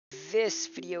This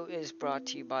video is brought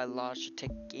to you by Logitech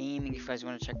Gaming. If you guys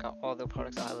want to check out all the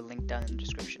products, I'll have a link down in the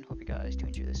description. Hope you guys do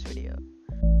enjoy this video.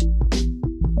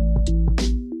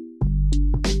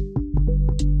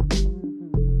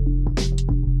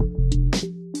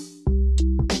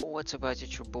 What's up guys,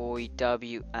 it's your boy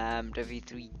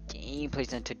W3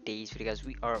 Gameplays, and today's video guys,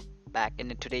 we are back, and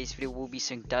in today's video we'll be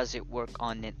seeing does it work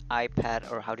on an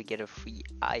iPad or how to get a free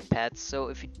iPad. So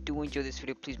if you do enjoy this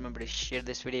video, please remember to share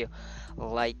this video,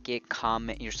 like it,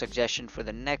 comment your suggestion for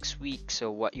the next week, so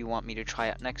what you want me to try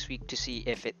out next week to see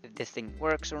if this thing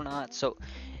works or not. So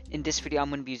in this video I'm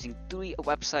going to be using 3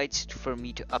 websites for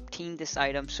me to obtain this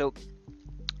item. So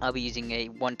I'll be using a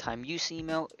one-time use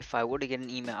email. If I were to get an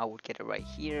email, I would get it right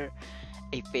here.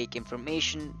 A fake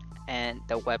information, and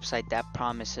the website that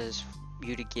promises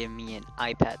you to give me an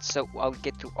iPad. So I'll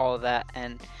get through all of that,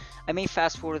 and I may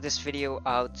fast forward this video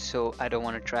out, so I don't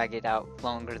want to drag it out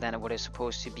longer than what it's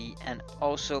supposed to be. And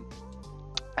also,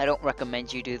 I don't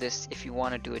recommend you do this. If you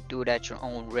want to do it at your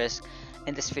own risk.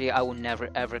 In this video, I will never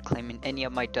ever claim in any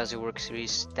of my Does It Work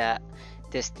series that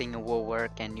this thing will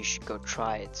work and you should go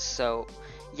try it. So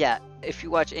yeah, if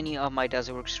you watch any of my Does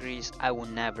It Work series, I will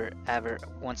never ever,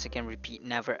 once again repeat,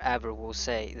 never ever will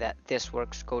say that this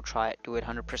works, go try it, do it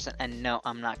 100%. And no,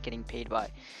 I'm not getting paid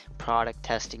by Product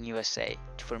Testing USA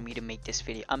for me to make this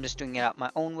video. I'm just doing it out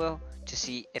my own will to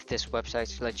see if this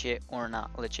website's legit or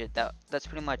not legit. That's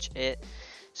pretty much it.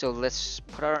 So let's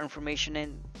put our information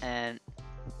in, and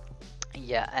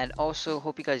yeah, and also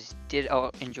hope you guys did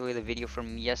enjoy the video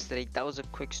from yesterday. That was a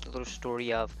quick little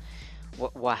story of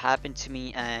what happened to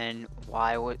me and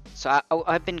why.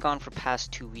 I've been gone for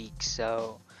past 2 weeks,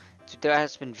 so there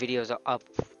has been videos up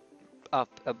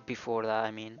before that.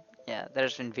 I mean, yeah,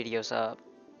 there's been videos up,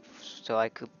 so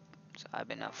I've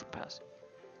been up for past.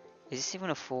 Is this even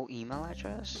a full email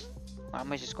address, or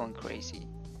am I just going crazy?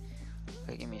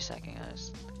 Okay, give me a second,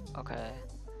 guys. Okay,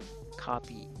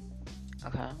 copy.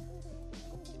 Okay,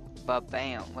 but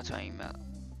bam, what's my email?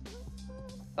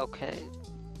 Okay,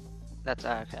 that's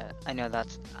okay. I know that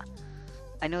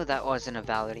wasn't a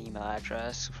valid email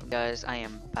address. Guys, I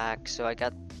am back. So I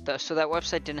got so that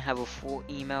website didn't have a full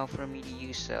email for me to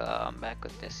use, so I'm back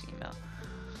with this email.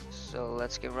 So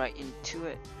let's get right into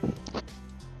it.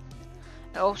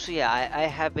 And also, yeah, I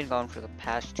have been gone for the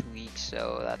past 2 weeks,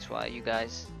 so that's why you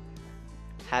guys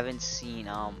haven't seen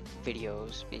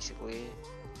videos, basically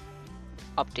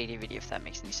updated video, if that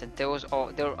makes any sense. They were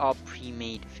all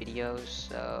pre-made videos,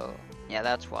 so yeah,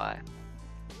 that's why.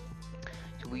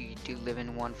 So we do live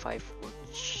in 154.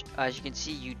 As you can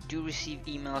see, you do receive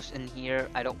emails in here.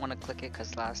 I don't want to click it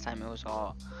because last time it was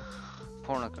all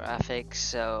pornographic,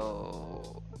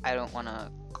 so I don't want to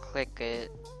click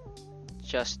it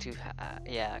just to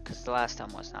yeah, because the last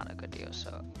time was not a good deal.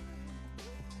 So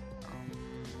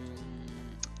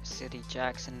city,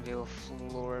 Jacksonville,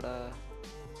 Florida.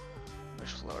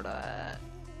 Where's Florida at?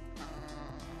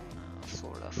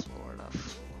 Florida.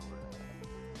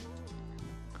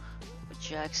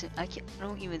 Jackson. I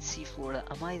don't even see Florida.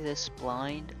 Am I this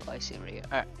blind? Oh, I see it right here.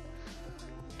 Alright.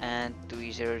 And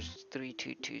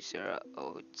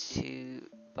 3032202.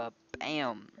 But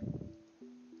bam.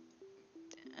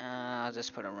 I'll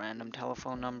just put a random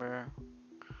telephone number.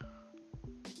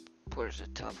 Where's the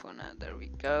telephone at? There we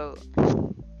go.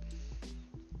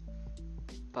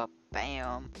 But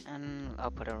bam, and I'll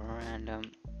put a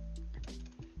random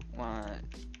one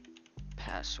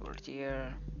password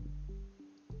here.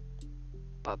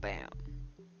 But bam.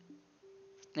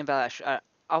 And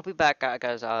I'll be back,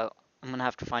 guys. I'm gonna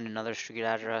have to find another street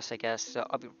address, I guess. So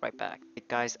I'll be right back. Hey,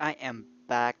 guys, I am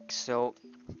back. So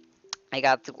I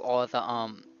got through all the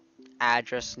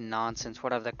address nonsense,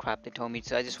 whatever the crap they told me.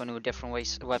 So I just went to a different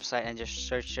website and just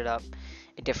searched it up.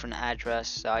 A different address,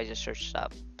 so I just searched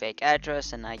up fake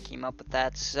address and I came up with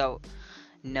that. So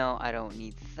no, I don't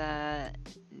need that.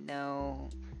 No.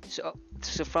 So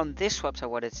from this website,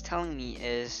 what it's telling me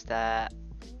is that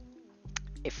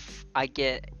if I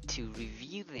get to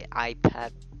review the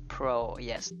iPad Pro,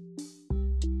 yes.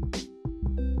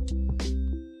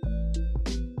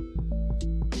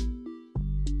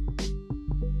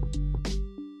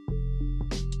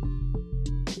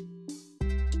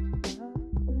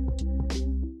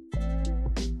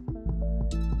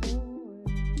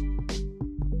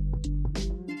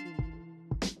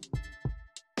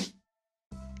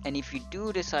 And if you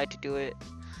do decide to do it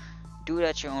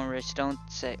at your own risk. Don't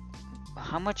say,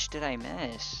 how much did I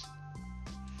miss?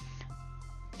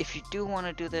 If you do want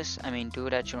to do this, I mean, do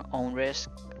it at your own risk.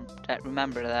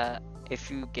 Remember that if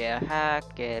you get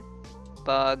hacked, get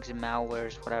bugs and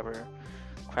malwares, whatever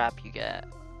crap you get,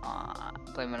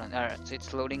 Blame it on. Alright, so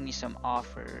it's loading me some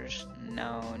offers.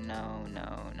 No, no,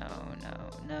 no, no, no,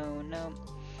 no, no.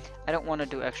 I don't want to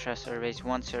do extra surveys.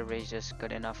 One survey is just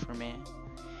good enough for me.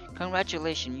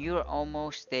 Congratulations, you're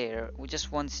almost there. With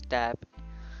just one step.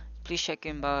 Please check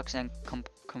your inbox and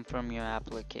confirm your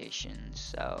application.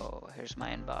 So here's my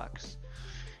inbox.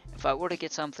 If I were to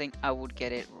get something, I would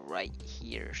get it right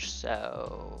here.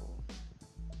 So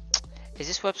is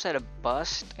this website a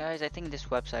bust, guys? I think this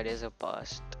website is a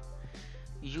bust.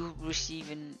 You receive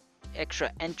an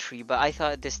extra entry, but I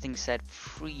thought this thing said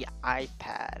free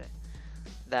iPad.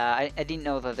 I didn't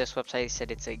know that this website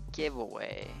said it's a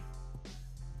giveaway.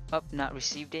 Oh, not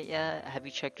received it yet. Have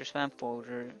you checked your spam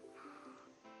folder?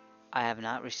 I have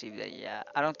not received it yet.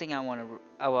 I don't think I want to.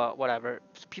 Oh well, whatever.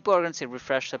 People are gonna say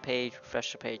refresh the page.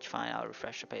 Refresh the page. Fine, I'll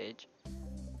refresh the page.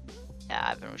 Yeah, I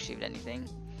haven't received anything.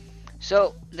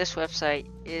 So this website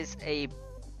is a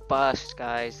bust,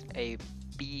 guys. A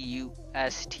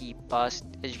BUST bust.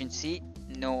 As you can see,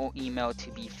 no email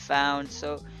to be found.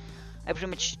 So I pretty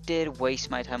much did waste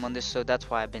my time on this, so that's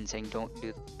why I've been saying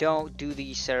don't do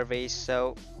these surveys.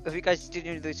 So if you guys did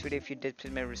enjoy this video, if you did, please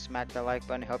remember to smack the like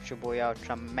button. It helps your boy out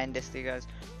tremendously, guys.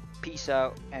 Peace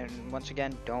out, and once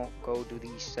again, don't go do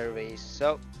these surveys.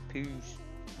 So peace.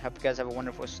 Hope you guys have a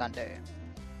wonderful Sunday.